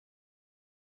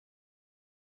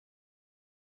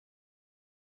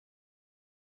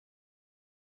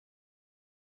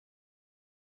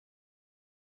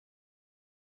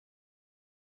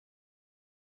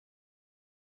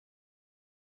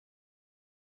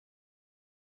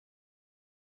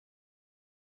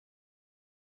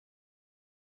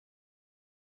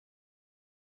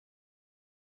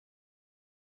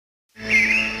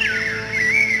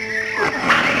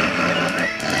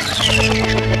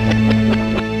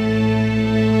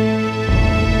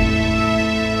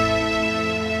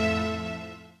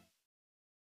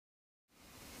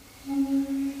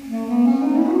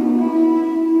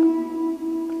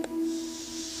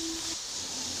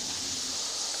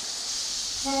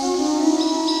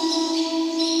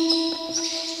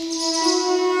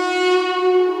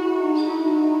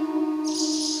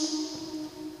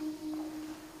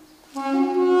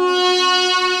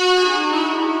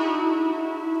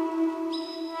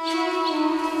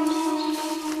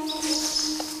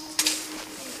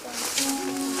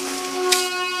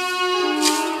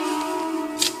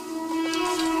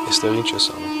Այստեղ ինչ ես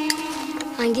անում։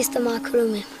 Հանգիստը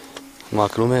մաքրում եմ։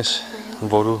 Մաքրում ես,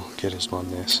 որու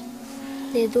գերեզմանն ես։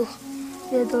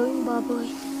 Դեդոյին,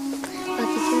 բաբոյին,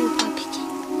 ատիկին ու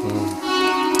պապիկին։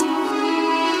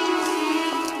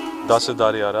 10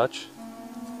 տարի առաջ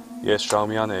ես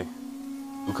Շահումյան էի։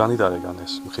 Դու քանի տարեկան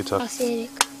ես, Մխիթար։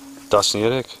 13։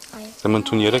 13։ Ուրեմն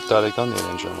դու 3 տարեկան էր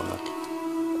այն ժամանակ։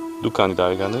 Դու քանի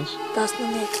տարեկան ես։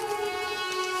 11։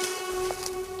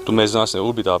 Դու մեզնից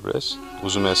ուր պիտի ապրես։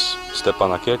 Ուզում ես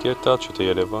Ստեփանակերտ երթալ, չէ՞ թե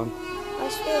Երևան։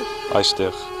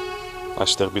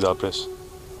 Այստեղ պիտի ապրես։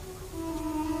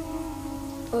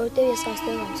 Որտեղ ես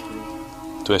այստեղ եմ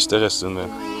ծնվել։ Դու այստեղ ես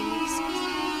ծնվել։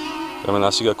 Ուրեմն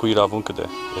ասիկա քո իրավունքդ է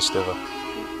այստեղը։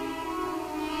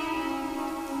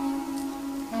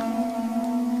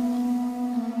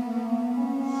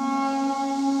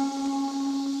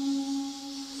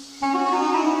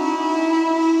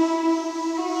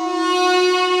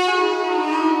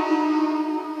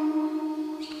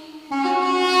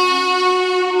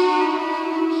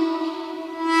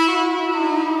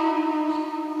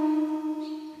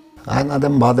 Այն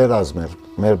ադեմ բادرազմ էր,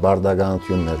 մեր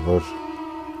բարդականությունն էր, որ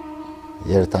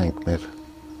երթանք մեր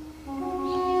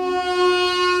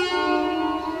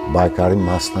բայկարի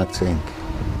մասնակցեինք։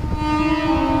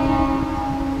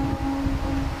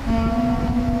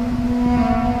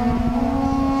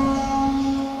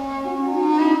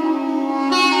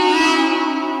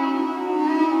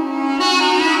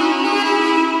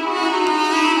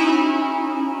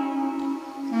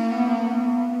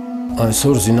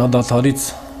 Այսօր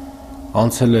զինադադարից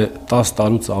անցել է 10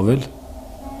 տարուց ավել,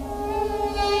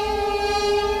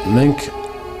 մենք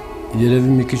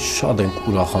երևի մի քիչ շատ ենք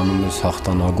ուրախանում այս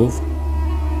հաղթանակով,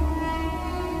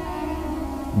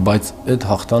 բայց այդ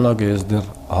հաղթանակը ես դեռ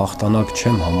հաղթանակ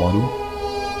չեմ համարում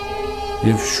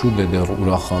և շուտ է դեռ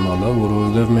ուրախանալը,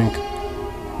 որովհետև մենք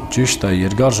ճիշտ է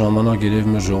երկար ժամանակ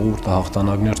երևի մեր ժողովուրդը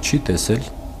հաղթանակներ չի տեսել,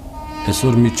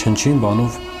 այսօր մի չնչին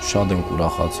բանով շատ ենք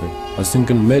ուրախացել,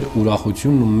 այսինքն մեր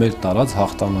ուրախությունն ու մեր տարած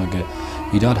հաղթանակը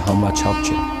իրար համաչափ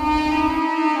չէ։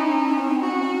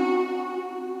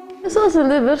 Ես ասեմ,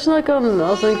 դե վերջնական,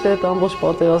 ասենք թե այդ ամբողջ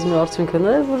պատերազմի արդյունքն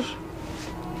է, որ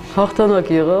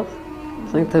հաղթանակ եղավ,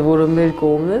 ասենք թե որը մեր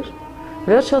կողմն էր,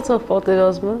 վերջացավ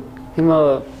պատերազմը, հիմա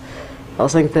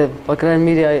ասենք թե պակրային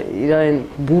միրի իրային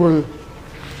բուրն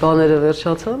բաները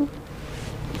վերջացան,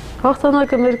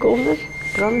 հաղթանակը մեր կողմն էր,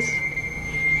 դրանից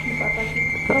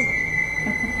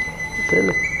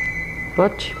դելը,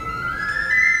 բաց չի։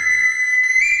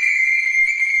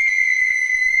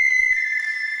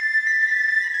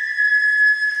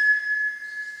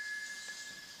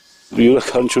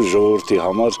 Յուրաքանչյուր ժողովրդի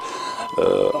համար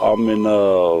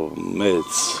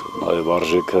ամենամեծ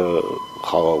արժեքը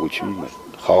խաղաղությունն է,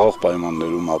 խաղաղ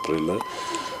պայմաններում ապրելը։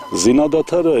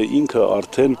 Զինադադարը ինքը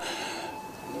արդեն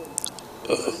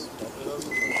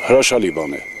հրաշալի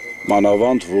բան է,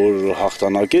 մանավանդ որ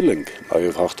հաղթանակել ենք,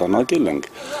 նաև հաղթանակել ենք։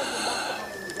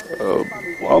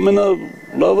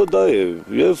 Ամենալավը դա է,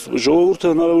 և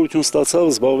ժողովուրդը հնարավորություն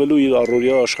ստացավ զբաղվելու իր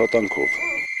առօրյա աշխատանքով։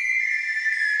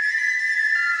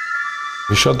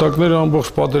 Հիշատակները ամբողջ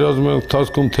պատերազմի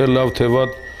ընթացքում թե լավ, թե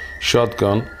վատ շատ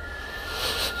կան։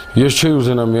 Ես չէի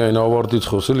ուզենա միայն ավարտից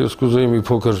խոսել, ես կուզեի մի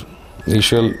փոքր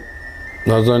հիշել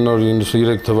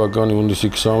 1993 թվականի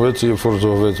հունիսի 26-ը, երբ որ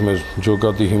զոհվեց մեր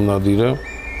ջոկատի հիմնադիրը,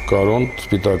 Կարոն,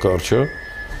 Սպիտակ արջը,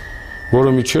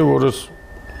 որը միջև որս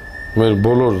մեր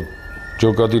բոլոր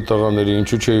ջոկատի տղաների,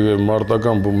 ինչու չէ և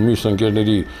մարտական մյուս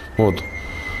ընկերների մոտ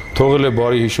թողել է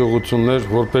բարի հիշողություններ,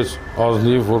 որպես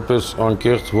ազնիվ, որպես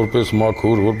անկեղծ, որպես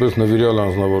մաքուր, որպես նվիրյալ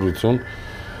անձնավորություն։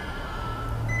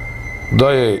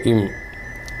 Դա է իմ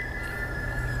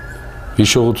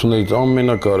հիշողություններից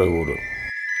ամենակարևորը։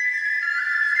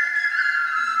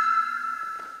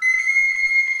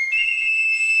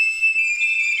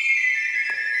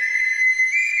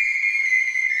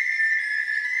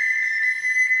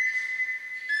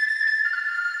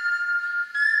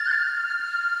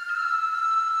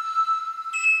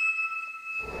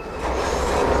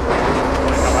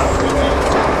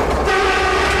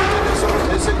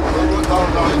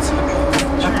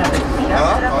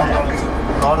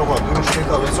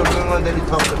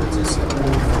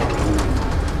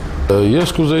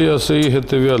 Ես կուզեի ասեի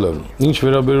հետևյալը, ինչ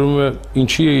վերաբերում է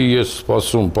ինչի էի ես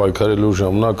սպասում պայքարելու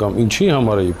ժամանակ կամ ինչի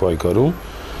համար էի պայքարում,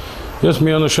 ես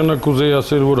միանշանակ կուզեի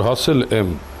ասել, որ հասել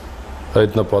եմ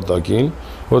այդ նպատակին,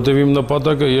 որտեղ իմ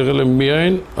նպատակը եղել է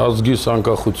միայն ազգիս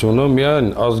անկախությունը,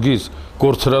 միայն ազգիս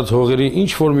կորցրած հողերի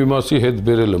ինչ-որ մի մասի հետ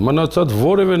բերելը, մնացած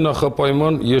որևէ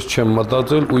նախապայման ես չեմ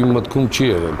մտածել ու իմ մտքում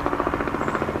չի եղել։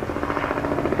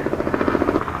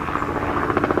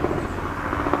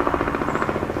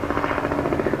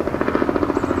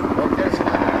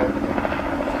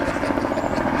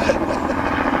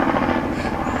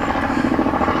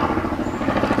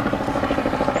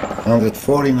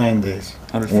 149 days.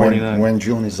 149. When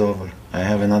June is over, I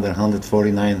have another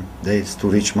 149 days to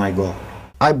reach my goal.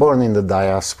 I born in the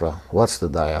diaspora. What's the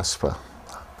diaspora?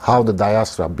 How the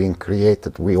diaspora being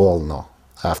created, we all know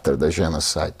after the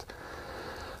genocide.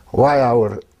 Why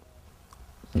our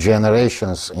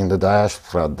generations in the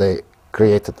diaspora, they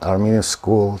created Armenian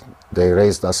school, they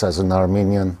raised us as an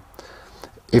Armenian.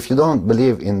 If you don't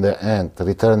believe in the end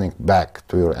returning back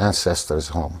to your ancestors'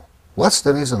 home, what's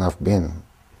the reason of being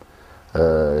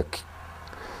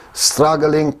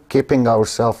struggling, keeping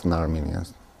ourselves an Armenian?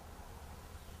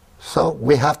 So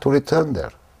we have to return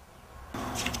there.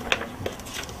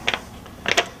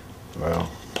 Well,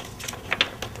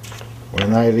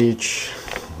 when I reach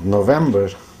November,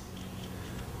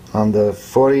 on the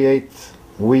 48th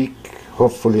week,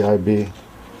 hopefully I'll be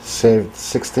saved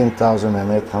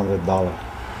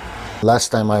 $16,800. Last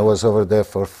time I was over there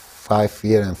for 5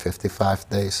 years and 55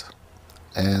 days.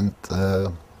 And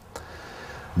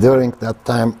during that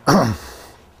time,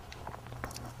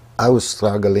 I was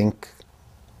struggling,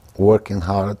 working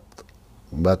hard,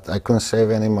 but I couldn't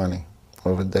save any money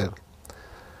over there.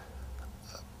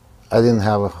 I didn't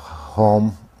have a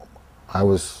home. I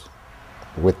was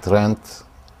with rent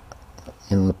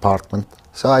in an apartment.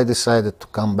 So I decided to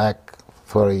come back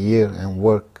for a year and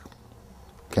work,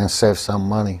 can save some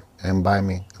money and buy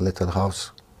me a little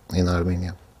house in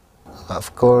Armenia.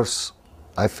 Of course,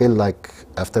 I feel like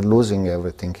after losing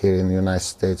everything here in the United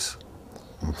States,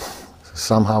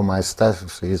 somehow my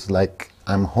status is like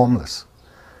I'm homeless.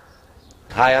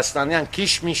 Հայաստանյան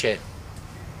քիշմիշ է։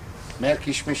 Մեր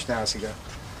քիշմիշն է ասիկա։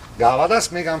 Գավադաս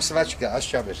մեկ ամսվա չկա,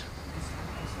 աշճաբեր։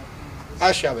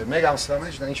 Աշճաբեր, մեկ ամսվա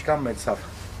մեջ նա ինչքան մեծավ։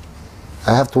 I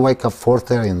have to wake up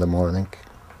 4:30 in the morning.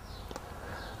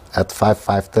 At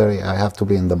 5:30 I have to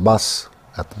be in the bus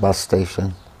at the bus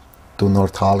station to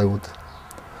North Hollywood.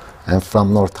 And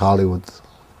from North Hollywood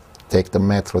take the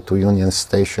metro to Union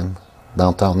Station,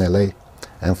 downtown LA.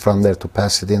 And from there to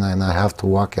Pasadena, and I have to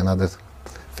walk another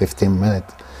 15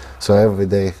 minutes. So every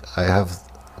day I have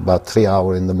about 3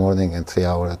 hours in the morning and 3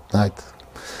 hours at night.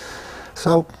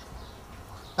 So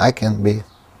I can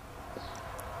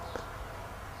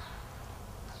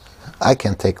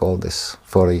take all this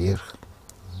for a year.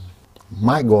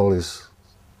 My goal is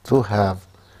to have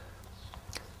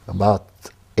about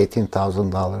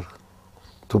 $18,000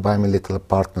 to buy me a little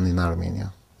apartment in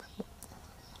Armenia.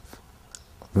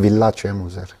 Villa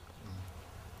Chemuzer.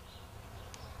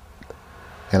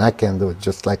 And I can do it,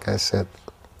 just like I said.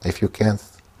 If you can't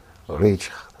reach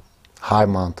high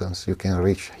mountains, you can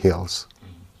reach hills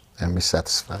and be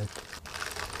satisfied.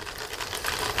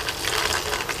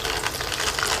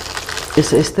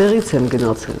 Ես այստեղից եմ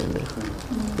գնացել այնտեղ։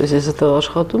 Ես այստեղ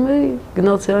աշխատում էի,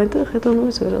 գնացի այնտեղ, հետո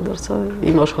նույնիսկ վերադարձա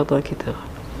իմ աշխատանքի տեղը։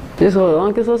 Ես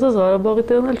անկես ասած Ղարաբաղի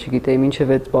տեղն էլ չգիտեի մինչև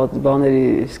այդ բաների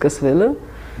սկսվելը։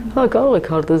 Հա, կարող եք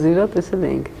հարտեզ իրա տեսել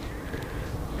էինք։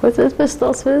 Բայց այդպես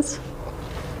ստացվեց։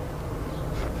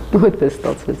 Ու այդպես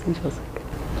ստացվեց, ինչ ասենք։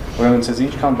 Ուրեմն ցեզ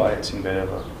ինչքան բայեցին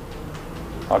վերևը։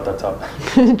 Արտացավ։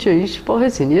 Չէ, ինչ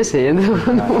պահեցին, ես էի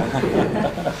ընդհանրում։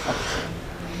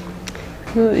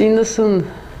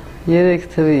 93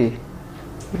 թվի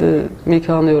մի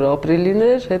քանի օր ապրիլին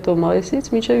էր, հետո մայիսից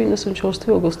մինչև 94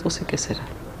 թվի օգոստոսի կեսերը։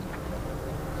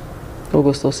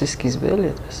 Օգոստոսի սկիզբը էլի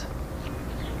այդպես։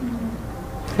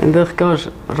 Այնտեղ կար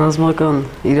ռազմական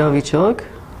իրավիճակ,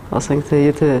 ասենք թե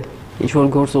եթե ինչ-որ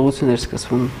գործողություն էր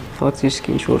սկսվում, ֆակտически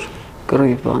ինչ-որ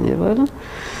կռիվ բան եւ այլն,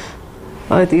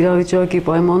 այդ իրավիճակի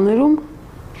պայմաններում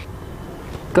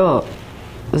կա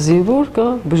զինվոր, կա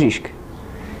բժիշկ։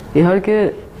 Իհարկե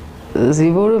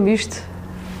զինվորը միշտ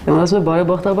ասում է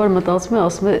բարեբախտաբար մտածում է,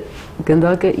 ասում է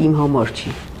գնդակը իմ համար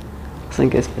չի,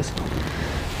 ասենք այսպես։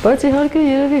 Բայց իհարկե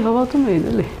երևի հավատում էին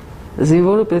էլի։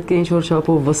 Զինվորը պետք է ինչ-որ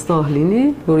չափով վստահ լինի,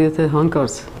 որ եթե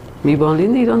հանկարծ մի բան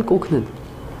լինի, իրան կօգնեն։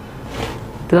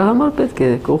 Դրա համար պետք է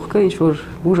կողքը ինչ-որ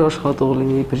ուժ աշխատող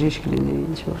լինի, բժիշկ լինի,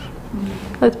 ինչ-որ։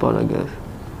 Այդ պարագայով։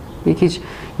 Մի քիչ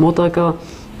մոտակա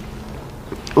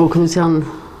օգնության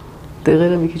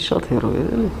տեղերը մի քիչ շատ հեռու էր,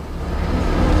 էլի։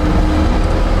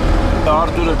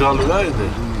 Արտուրը գալու է այդ։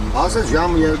 Ասած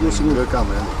ժամ 2-ին եկամ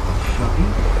եմ։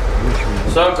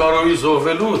 Սա կարողի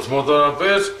զոհվելուց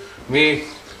մոտարապես մի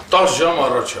 10 ժամ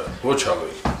առաջ է, ոչ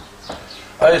ավելի։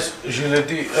 Այս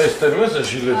ժիլետի, այս տերվես է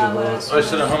ժիլետը, այս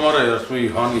դրա համար է ասում էի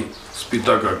հանի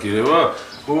սպիտակակ երևա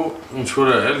ու ինչ որ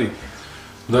է էլի։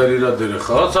 Դա իր դերը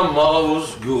խաղացա մաղավուզ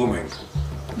գյուղում ենք։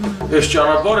 Այս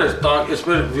ճանապարհը, այս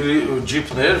մեր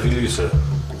ջիպներ, վիլիսը,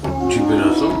 ջիպ էր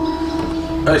ասում,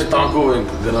 այս տանկով ենք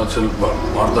գնացել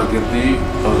Մարտակերտի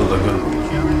ազատական։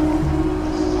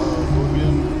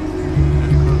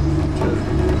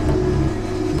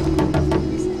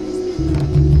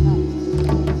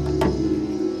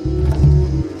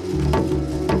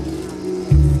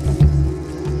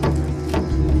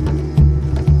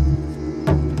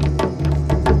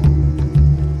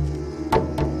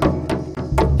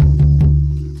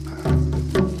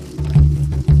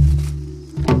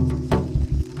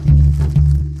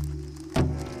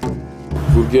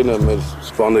 Գուրգենը մեր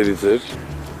սպաներից էր,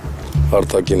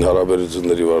 արտաքին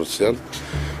հարաբերությունների վարչության,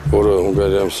 որը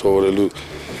Հունգարիայում սովորելու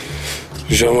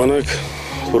ժամանակ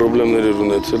պրոբլեմներ էր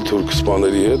ունեցել թուրք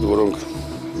սպաների հետ, որոնք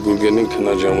Գուրգենին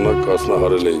քննաժամանակ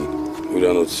կազմահարել էին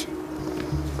հյուրանոցի։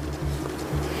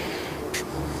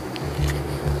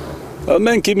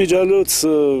 Մենք իմիջիալոց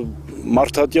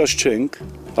մարդատյաց չենք,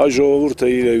 հայ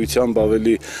ժողովուրդը իր էությամբ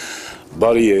ավելի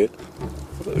բարի է,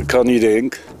 քան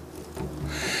իրենք,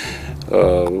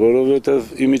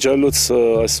 որովհետև իմիջիալոց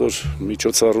այսօր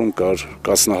միջոցառում կար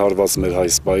կազմահարված մեր հայ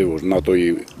սպայի, որ ՆԱՏՕ-ի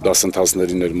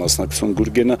դասընթացներին էր մասնակցում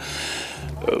Գուրգենը,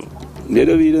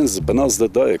 երևի իրենց բնած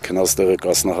դա է, քնած տեղը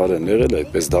կազմահարեն, եղել է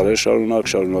այդպես դարեր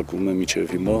շարունակվում է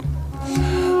մինչև հիմա,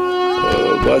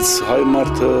 բայց հայ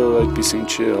մարդը այդպիսին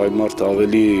չի, հայ մարդը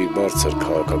ավելի բարձր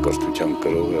քաղաքակրթության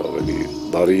կրող է, ավելի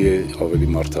բարի է, ավելի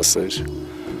մարդասեր,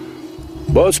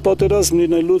 բայց պատերազմ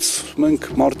լինելուց մենք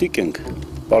մարդիկ ենք,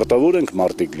 պարտավոր ենք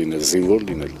մարդիկ լինել, զինվոր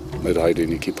լինել, մեր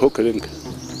հայրենիքի փոքր ենք,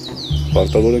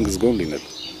 պարտավոր ենք զգոն լինել։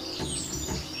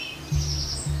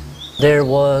 There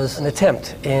was an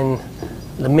attempt in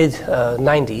the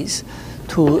mid-90s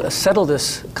to settle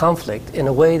this conflict in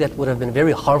a way that would have been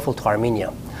very harmful to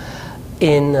Armenia.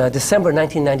 In December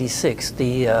 1996,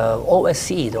 the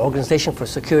OSCE, the Organization for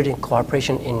Security and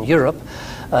Cooperation in Europe,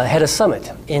 had a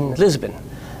summit in Lisbon.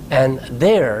 And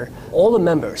there, all the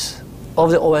members of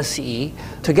the OSCE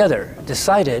together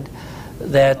decided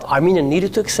that Armenia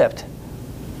needed to accept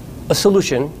a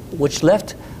solution which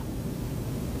left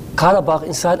Karabakh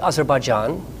inside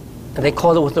Azerbaijan, and they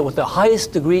called it with the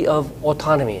highest degree of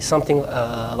autonomy, something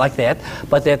like that,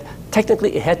 but that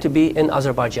technically it had to be in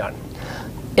Azerbaijan.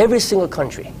 Every single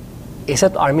country,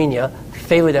 except Armenia,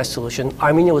 favored that solution.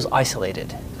 Armenia was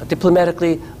isolated.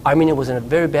 Diplomatically, Armenia was in a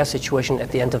very bad situation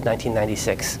at the end of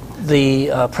 1996.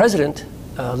 The president,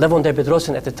 Levon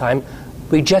Bedrosian at the time,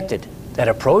 rejected that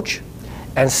approach.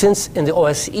 And since in the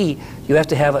OSCE, you have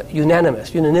to have a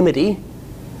unanimity,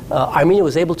 Armenia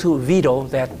was able to veto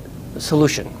that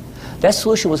solution. That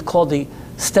solution was called the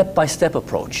step-by-step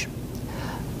approach.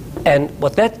 And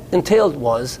what that entailed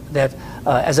was that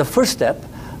as a first step,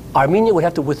 Armenia would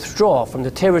have to withdraw from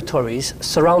the territories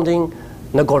surrounding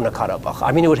Nagorno-Karabakh.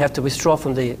 Armenia would have to withdraw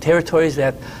from the territories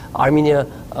that Armenia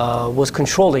was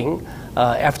controlling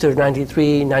after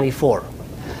 93, 94.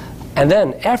 And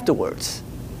then afterwards,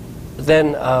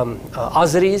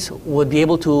 Azeris would be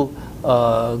able to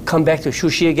come back to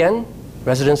Shushi again.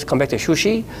 Residents come back to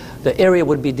Shushi. The area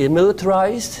would be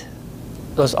demilitarized.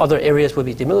 Those other areas would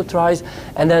be demilitarized.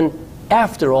 And then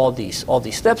after all these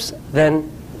steps, then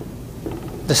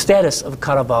the status of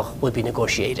Karabakh would be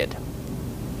negotiated.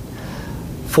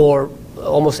 For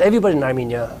almost everybody in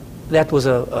Armenia, that was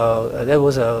a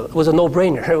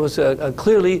no-brainer. It was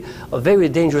clearly a very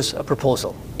dangerous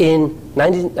proposal. In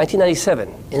 1997,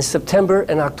 in September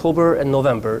and October and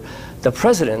November, the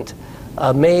president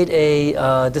made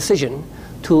a decision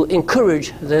to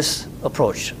encourage this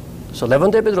approach. So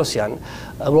Levon Bedrosian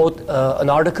wrote an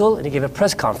article and he gave a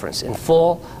press conference in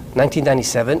fall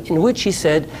 1997 in which he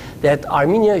said that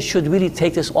Armenia should really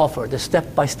take this offer, the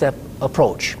step-by-step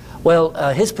approach. Well,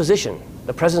 his position,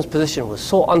 the president's position, was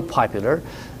so unpopular.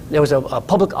 There was a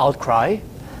public outcry,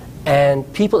 and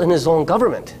people in his own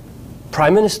government,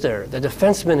 prime minister, the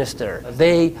defense minister,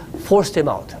 they forced him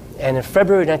out. And in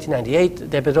February 1998,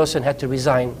 Bedrosian had to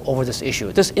resign over this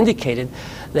issue. This indicated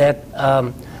that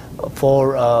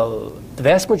for the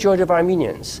vast majority of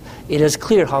Armenians, it is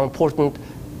clear how important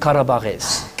Karabakh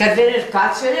is.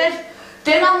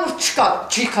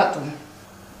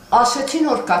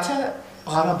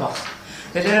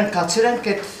 Eleren kaçıran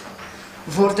ket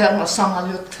vorderna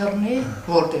samolyot tırni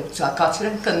vorder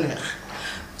kaçıran kınır.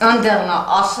 Anderna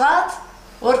Asad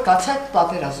or kaçak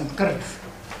պատերազմ կրվ.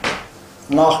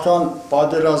 Նախքան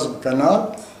պատերազմ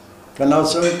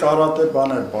գնացել կարատե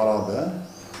բաներ բարադը,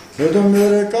 հետո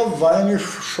մեր եկավ վայնի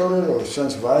շորերով,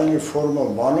 sense վայնի ֆորմով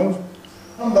բանով,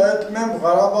 բայց մենք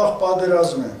Ղարաբաղ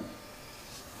պատերազմ եմ։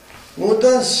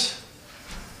 Ուտես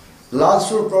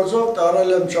Լացու կոզով տարել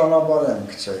եմ ճանապարհ եմ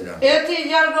գցել եմ։ Էդի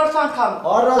երկրորդ անգամ։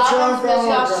 Առաջ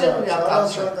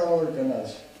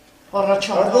գնաց։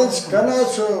 Արդեն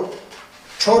գնաց ու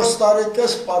 4 տարի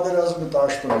կես պատերազմի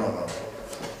դաշտում եղավ։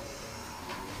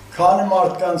 Քանի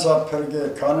մարդկանց է փրկել,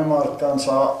 քանի մարդկանց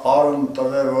է արում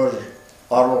տվել, որ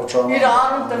առողջանան։ Իր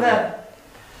արում տվել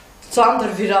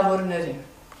ծանր վիրավորներին։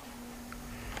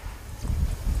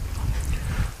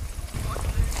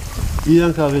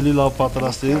 Իրանք ավելի լավ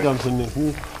պատրաստ էին կամ թե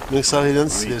մենք սա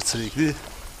իրենց վերցրիք։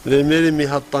 Մեր մի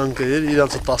հատ տանկը էր,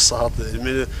 իրանցը 10 հատ էր։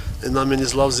 Մեր այն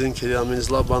ամենից լավ զենքերի, ամենից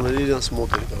լավ բաները իրանց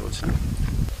մոտ էր կառուցել։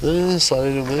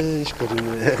 Սարերում է ինչ կրում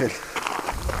է եղել։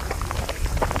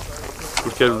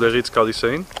 Ովքեր դեղից գալիս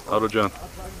էին, Արոջան։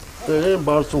 Տեղին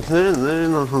բարձունքներն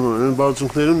են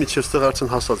բարձունքներում միջև ստեղ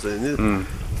արդեն հասած էին։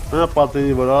 Նա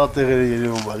պատերի վրա տեղերը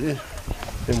երևում արի,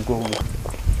 եմ կողմը։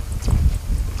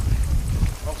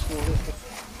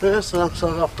 Ես սրանք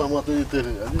ավտոմատների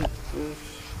տեղեր արի,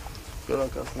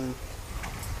 կրակասներ։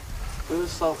 Ես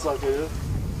սաղցակերը,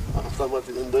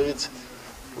 ավտոմատիկ ընդեղից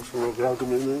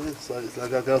գրակում են,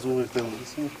 սաղակած ուղիղ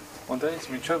տեղերից։ Ընդեղից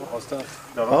միջև հաստեղ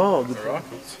դրակ։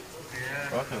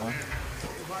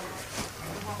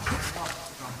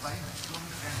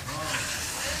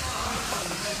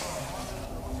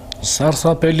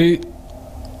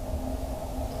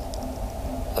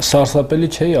 Սարսափելի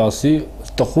չէի ասի,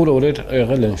 տխուր օրեր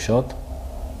եղել են շատ,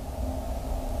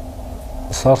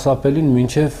 սարսափելին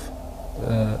մինչև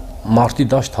մարտի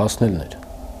դաշտ հասնելն էր,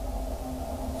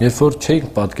 երբ որ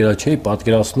չէի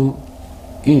պատկերացնում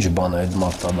ինչ բան է այդ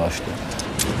մարտադաշտը։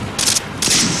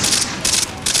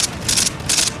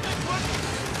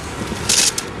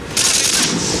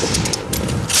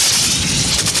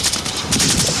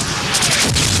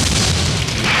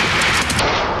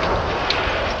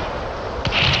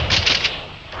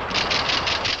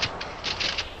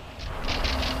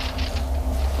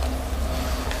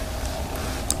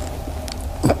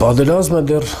 Պատերազմը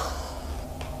դեռ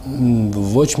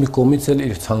ոչ մի կողմից էլ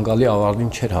իր ցանկալի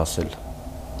ավարտին չէր հասել։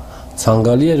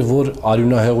 Ցանկալի էր, որ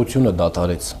արյունահեղությունը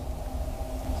դադարեց,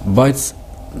 բայց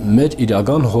մեր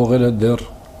իրական հողերը դեռ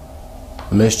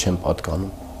մեզ չեն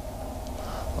պատկանում։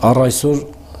 Առ այսօր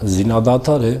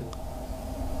զինադադար է,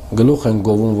 գլուխ են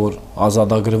գովում, որ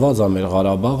ազատագրված է մեր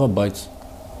Ղարաբաղը, բայց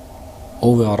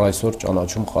ով է առ այսօր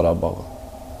ճանաչում Ղարաբաղը։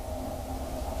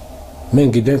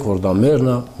 Մենք գիտենք, որ դա մերն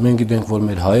է, մենք գիտենք, որ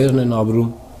մեր հայերն են ապրում,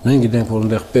 մենք գիտենք, որ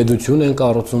այնտեղ պետություն են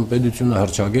կառուցում, պետությունը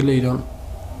հռչակել է իրան,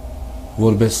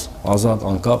 որպես ազատ,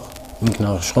 անկախ,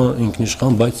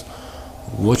 ինքնիշխան, բայց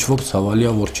ոչ ոք ցավալի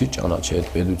է, որ չի ճանաչի այդ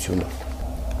պետությունը։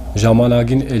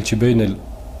 Ժամանակին Էլչիբեյն էլ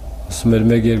ասում էր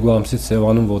 1-2 ամսից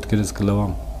Սևանում ոտքերս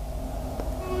կլվամ։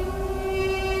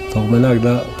 Թող մենակ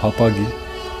դա փափագի,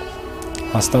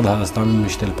 հաստատ Հայաստանում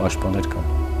միշտ էլ պաշտպաներ կան։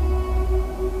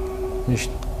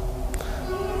 Միշտ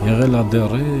եղել է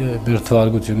դեռ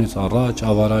բերթվարգությունից առաջ,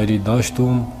 ավարայրի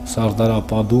դաշտում,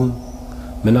 Սարդարապատում,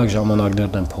 մենակ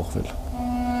ժամանակներն են փոխվել։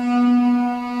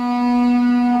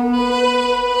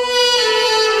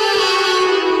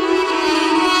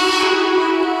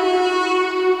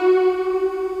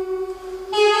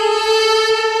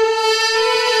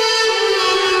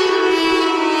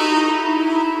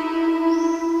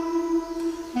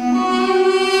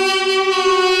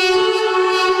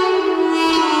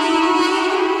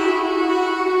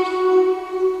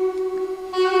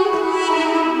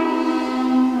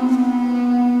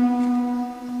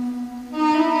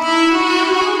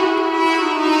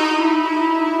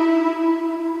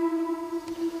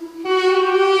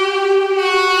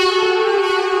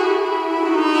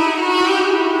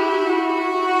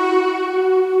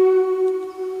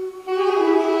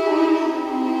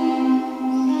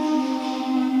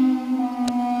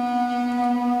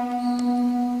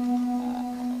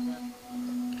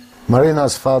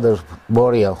 Marina's father,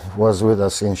 Boria, was with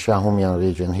us in Shahumyan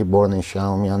region. He born in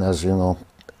Shahumyan, as you know,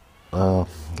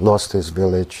 lost his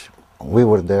village. We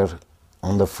were there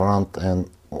on the front, and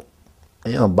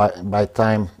you know, by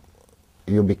time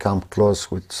you become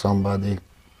close with somebody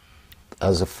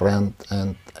as a friend,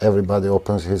 and everybody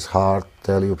opens his heart,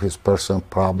 tell you his personal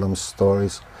problems,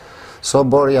 stories. So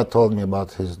Boria told me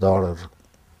about his daughter,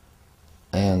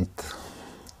 and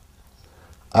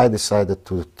I decided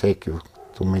to take you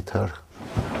to meet her.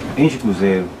 Ինչ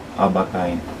կուզեի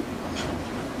աբակային։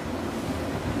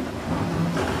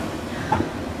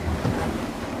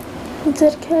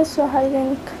 Ձերքերս ու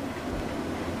հայրենիք։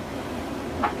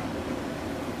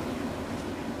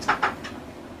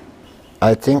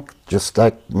 I think just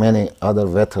like many other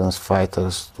veterans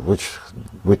fighters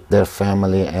with their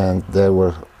family, and there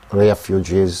were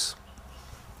refugees,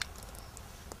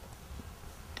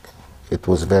 it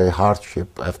was very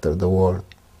hardship after the war.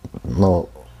 No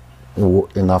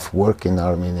enough work in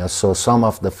Armenia, so some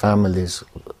of the families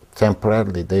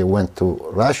temporarily they went to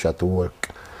Russia to work,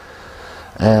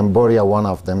 and Boria, one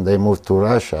of them, they moved to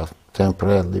Russia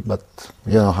temporarily, but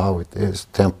you know how it is,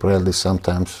 temporarily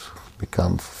sometimes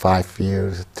become 5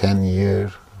 years, 10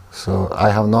 years, so I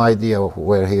have no idea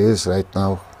where he is right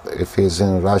now, if he's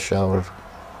in Russia or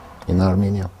in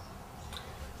Armenia.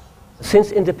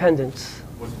 Since independence,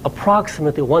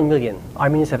 approximately 1 million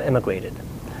Armenians have emigrated.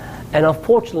 And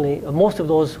unfortunately, most of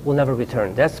those will never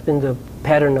return. That's been the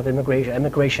pattern of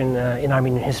immigration in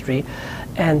Armenian history.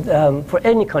 And for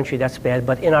any country, that's bad.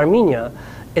 But in Armenia,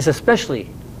 it's especially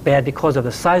bad because of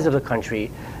the size of the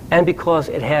country and because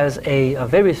it has a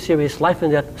very serious life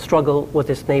and death struggle with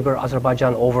its neighbor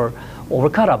Azerbaijan over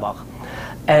Karabakh.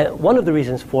 And one of the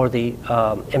reasons for the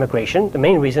immigration, the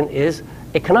main reason, is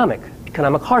economic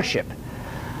hardship.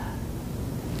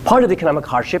 Part of the economic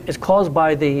hardship is caused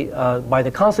by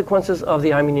the consequences of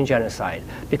the Armenian genocide,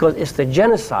 because it's the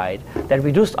genocide that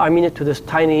reduced Armenia to this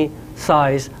tiny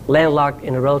size, landlocked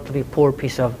in a relatively poor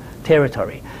piece of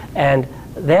territory. And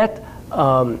that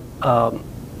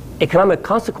economic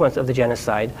consequence of the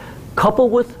genocide,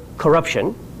 coupled with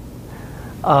corruption,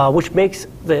 which makes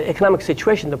the economic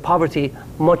situation, the poverty,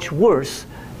 much worse,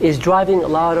 is driving a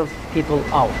lot of people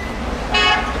out.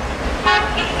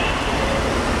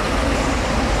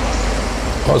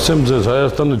 Ասեմ ձեզ,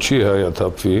 Հայաստանը չի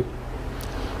հայաթափվի,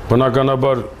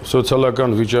 բնականաբար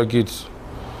սոցիալական վիճակից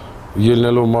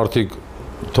ելնելով մարդիկ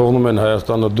թողնում են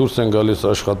Հայաստանը, դուրս են գալիս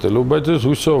աշխատելու, բայց ես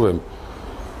հույսով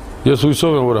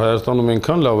եմ, որ Հայաստանում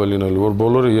այնքան լավ է լինելու, որ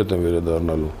բոլորը ետ են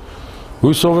վերադառնալու։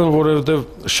 Հույսով եմ, որովհետև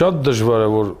շատ դժվար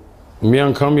է, որ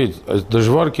միանգամից այս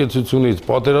դժվար կեցությունից,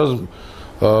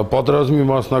 պատերազմի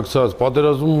մասնակցած,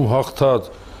 պատերազմում հաղթած,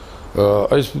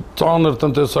 այս ծանր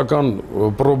տնտեսական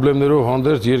պրոբլեմներով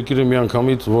հանդերձ երկիրը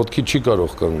միանգամից ոտքի չի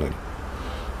կարող կանգնել։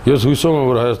 Ես հույսով եմ,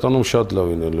 որ Հայաստանում շատ լավ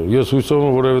լինելու։ Ես հույսով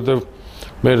եմ, որովհետև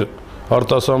մեր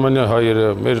արտասահմանյան հայերը,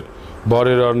 մեր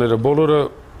բարերարները բոլորը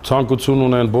ցանկություն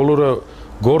ունեն, բոլորը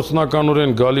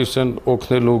գործնականորեն գալիս են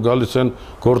օգնելու, գալիս են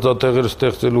գործատեղեր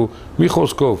ստեղծելու։ Մի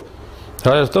խոսքով,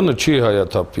 Հայաստանը չի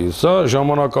հայաթափվի։ Սա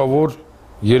ժամանակավոր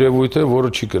երևույթ է, որը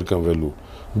չի կրկնվելու։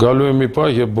 Գալու է մի պահ,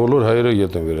 եւ բոլոր հայերը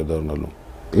ետ են վերադառնալու։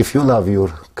 If you love your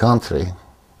country,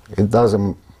 it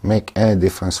doesn't make any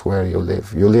difference where you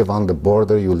live. You live on the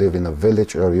border, you live in a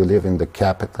village, or you live in the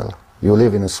capital. You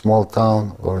live in a small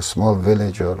town or a small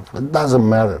village, or it doesn't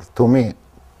matter. To me,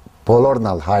 բոլորն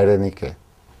ալ հայրենիք է։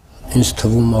 Ինձ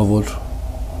թվում է, որ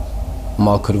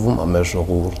մաքրվում է մեր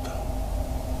ժողովուրդը։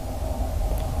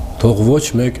 Թող ոչ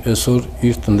մեկ այսօր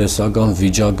իր տնտեսական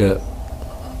վիճակը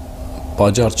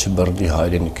պատճառ չբռնի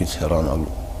հայրենիքից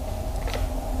հեռանալու։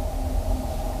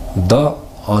 Դա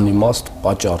անիմաստ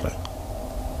պատճառ է։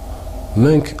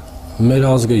 Մենք մեր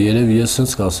ազգը երևի ես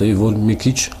ինձ կասեի, որ մի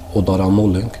քիչ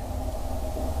օտարամոլ ենք։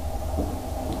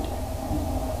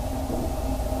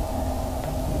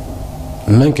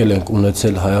 Մենք էլ ենք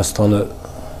ունեցել Հայաստանը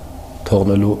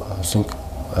թողնելու, ասենք,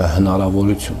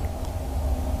 հնարավորություն։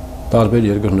 Տարբեր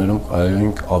երկրներում կարող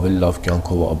ենք ավելի լավ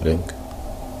կյանքով ապրենք։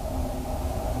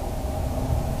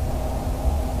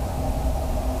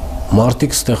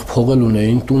 Մարդիկ ստեղ փողել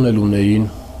ունեին, տունել ունեին,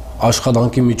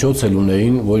 աշխատանքի միջոց էլ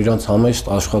ունեին, որ իրանց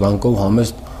համեստ աշխատանքով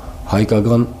համեստ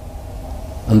հայկական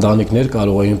ընտանիքներ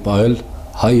կարող էին պահել,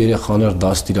 հայ երեխաներ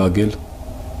դաստիարակել։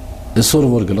 Այսօր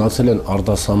որ գնացել են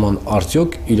արտասահման,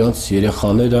 արդյոք իրանց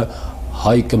երեխաները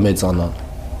հայ կմեծանան։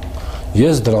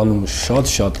 Ես դրանում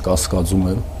շատ կասկածում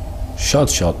եմ,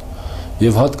 շատ,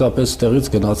 եւ հատկապես տեղից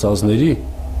գնացածների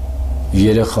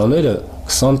երեխաները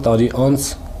 20 տարի անց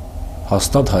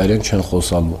հաստատ հայերեն չեն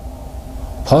խոսալու։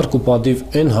 Փառք ու պատիվ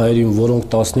այն հայերին, որոնք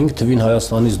 15 թվին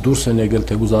Հայաստանից դուրս են եկել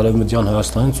թեկուզ արևմտյան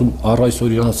Հայաստանից ու առ այսօր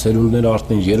իրանց սերունդները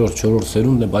արդեն 3-րդ, 4-րդ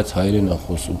սերունդն է, բայց հայերեն են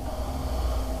խոսում։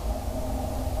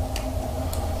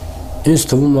 Ինձ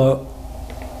թվում է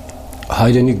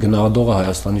հայրենի գնահատողը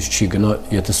Հայաստանից չի գնա,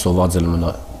 եթե սոված էլ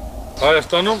մնա։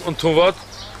 Հայաստանում ընդունված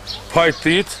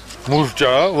փայտից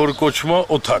մուրճա, որը կոչվում է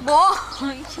օթակ։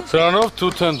 Սրանով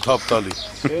թութ են թափ տալի։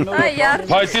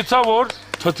 Փայտիցա, որ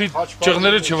թթի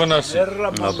ճղները չվնասի։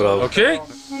 Okay?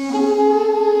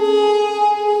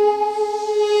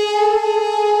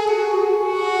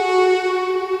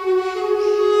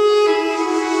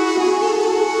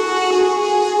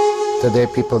 Today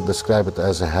people describe it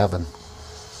as a heaven.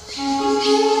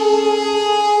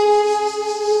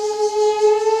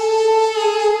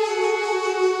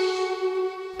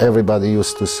 Everybody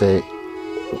used to say,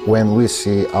 when we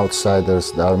see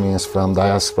outsiders, the Armenians from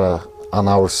diaspora on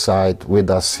our side,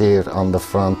 with us here on the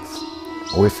front,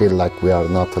 we feel like we are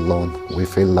not alone. We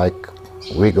feel like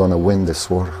we're gonna win this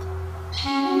war.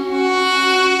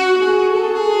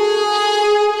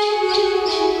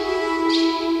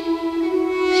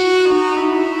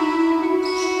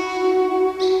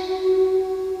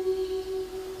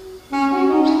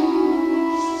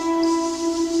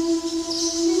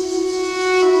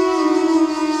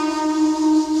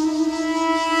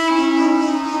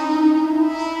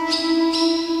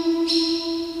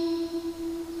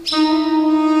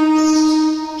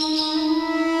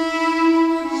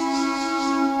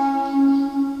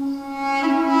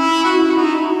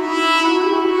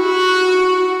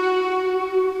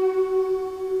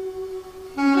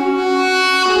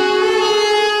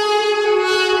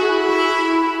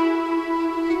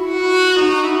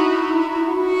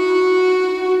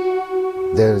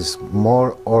 is more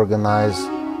organized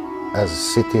as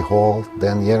City Hall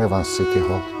than Yerevan City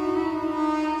Hall.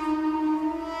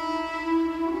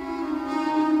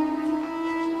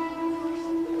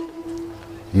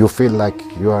 You feel like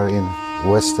you are in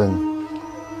Western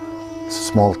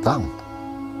small town.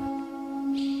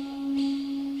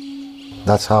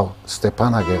 That's how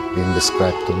Stepanakert been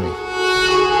described to me.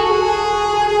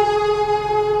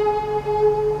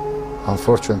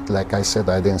 Unfortunately, like I said,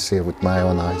 I didn't see it with my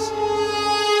own eyes.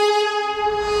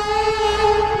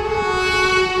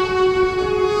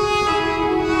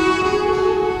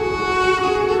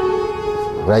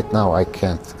 Right now, I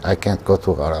can't go to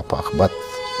Karabakh, but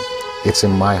it's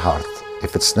in my heart.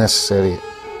 If it's necessary,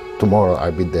 tomorrow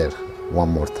I'll be there one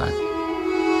more time.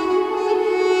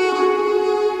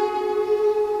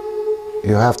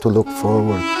 You have to look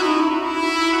forward.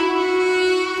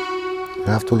 You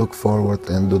have to look forward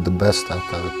and do the best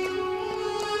out of it.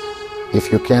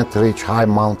 If you can't reach high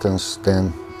mountains,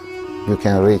 then you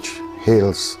can reach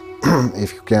hills.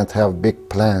 If you can't have big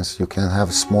plans, you can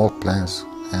have small plans.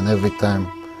 And every time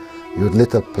your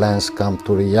little plans come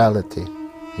to reality,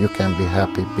 you can be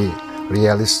happy, be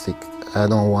realistic. I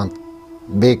don't want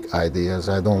big ideas.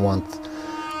 I don't want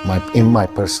in my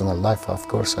personal life, of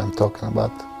course, I'm talking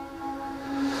about.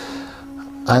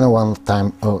 I know one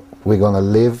time we're gonna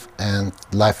live and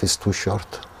life is too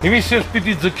short. Իմի սերտ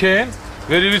պիտի ձգեն,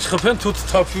 վերևից խփեն, թութ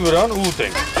թափվի վրան ու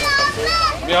ուտենք։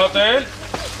 Մի հատ էլ։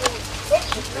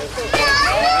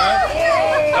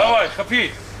 Давай, խփի։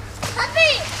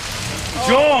 Խփի։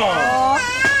 Ջոն։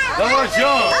 Давай,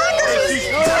 Ջոն։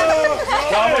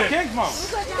 Հավաքենք, մամ։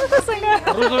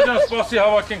 Ռոզոջան, սպասի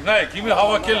հավաքենք, նայեք, իմի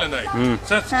հավաքել է նայեք։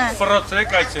 Սենց ֆրացրեք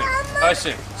այսեն,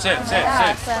 այսեն, սենց,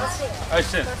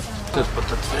 այսեն։ Սենց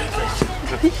պտտվեք այսեն։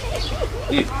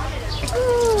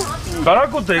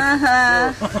 Կարակ ուտեք։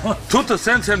 Թութը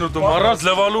սենց են ուտում, առանց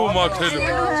լվալու ու մաքրելու։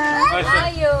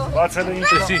 Բացել է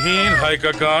ինչպեսի հին,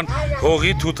 հայկական,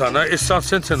 հողի թութան, այս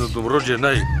սենց են ուտում, Ռոջեր,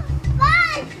 նայ։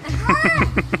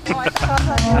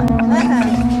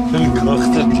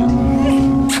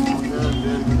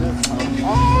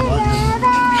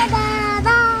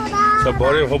 Սա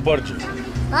բարև հոպար ջան։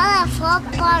 Բարև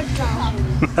հոպար ջան։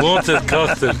 Ոնց էր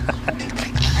կախտեր։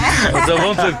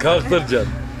 Ոնց էր կախտեր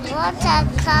ջան։ Ոնց էր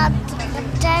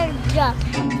կախտեր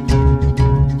ջան։